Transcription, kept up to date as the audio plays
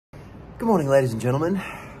Good morning, ladies and gentlemen.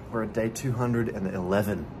 We're at day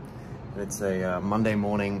 211. And it's a Monday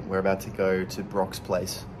morning. We're about to go to Brock's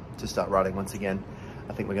place to start riding once again.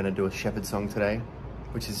 I think we're going to do a shepherd song today,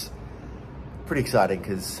 which is pretty exciting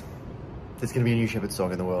because there's going to be a new shepherd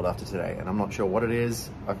song in the world after today, and I'm not sure what it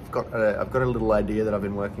is. I've got a little idea that I've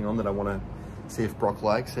been working on that I want to see if Brock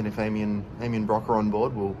likes, and if Amy and Brock are on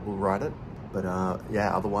board, we'll write it. But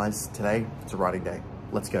yeah, otherwise today it's a riding day.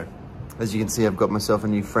 Let's go. As you can see, I've got myself a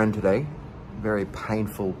new friend today. Very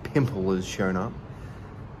painful pimple has shown up.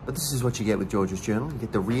 But this is what you get with George's Journal. You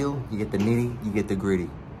get the real, you get the nitty, you get the gritty.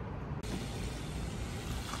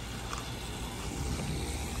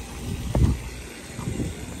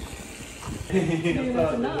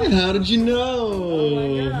 How did you know? Oh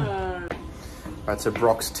my God. Right, so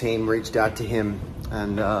Brock's team reached out to him,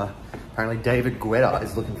 and apparently David Guetta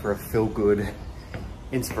is looking for a feel-good,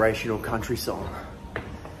 inspirational country song.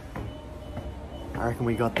 I reckon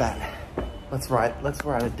we got that. Let's write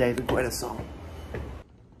a David Guetta song.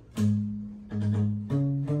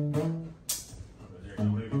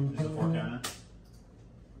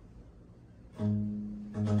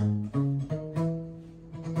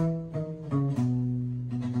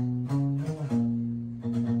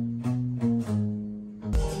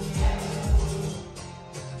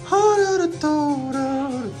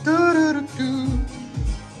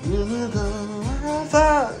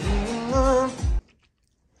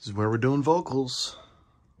 This is where we're doing vocals.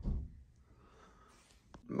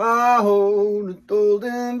 My whole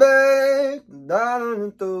golden back, down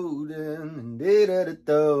and there's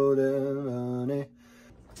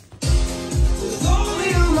only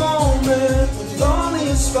a moment, there's only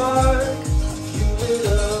a spark. You lit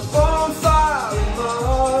a bonfire in my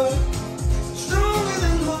heart, stronger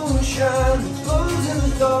than moonshine that glows in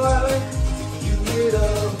the dark. You lit a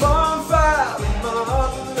bonfire in my heart.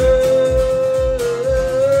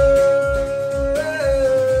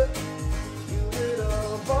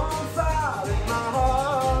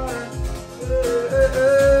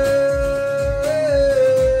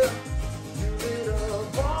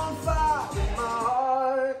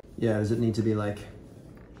 Yeah, does it need to be like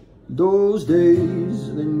those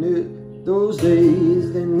days, they never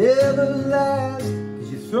last,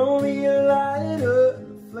 'cause you throw me a lighter,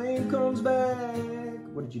 the flame comes back.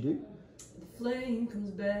 What did you do? The flame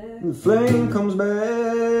comes back. The flame comes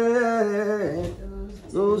back.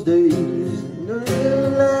 Those days never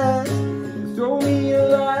last. You throw me a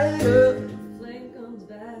lighter, The flame comes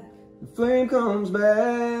back. the flame comes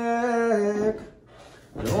back.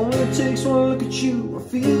 It only takes one look at you, I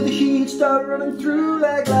feel the heat start running through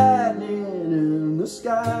like lightning in the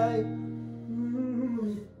sky.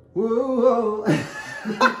 Whoa, whoa.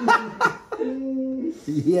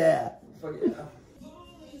 Yeah. Fuck yeah.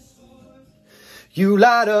 You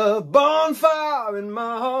light a bonfire in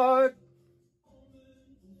my heart.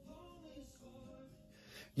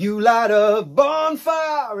 You light a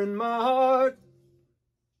bonfire in my heart.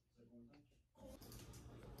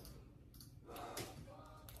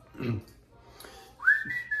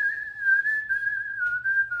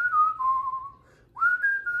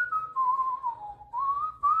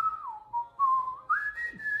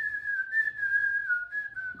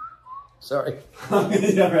 Sorry.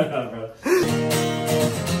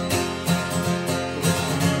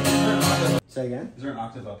 Say again? Is there an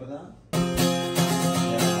octave up with that?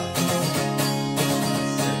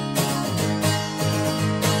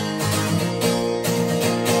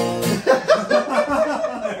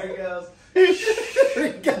 There it goes. There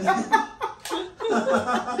he goes.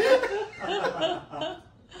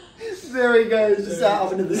 There he goes, just out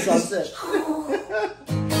off into the sunset.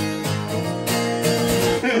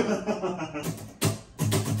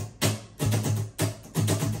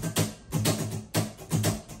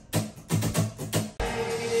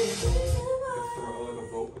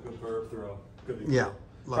 Yeah.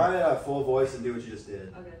 Try it at full voice and do what you just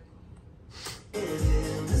did. Okay.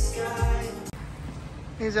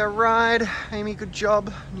 Here's our ride. Amy, good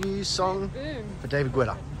job. New song for David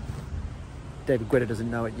Guetta. David Guetta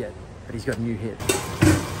doesn't know it yet, but he's got a new hit.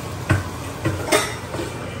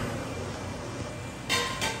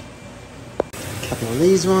 A couple of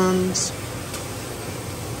these ones.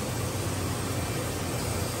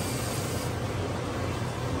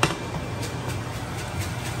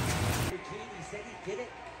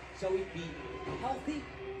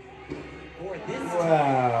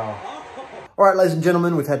 Wow. All right, ladies and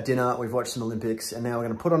gentlemen, we've had dinner, we've watched some Olympics, and now we're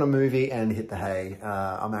going to put on a movie and hit the hay.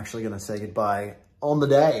 I'm actually going to say goodbye on the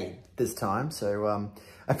day this time. So I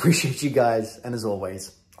appreciate you guys. And as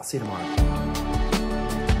always, I'll see you tomorrow.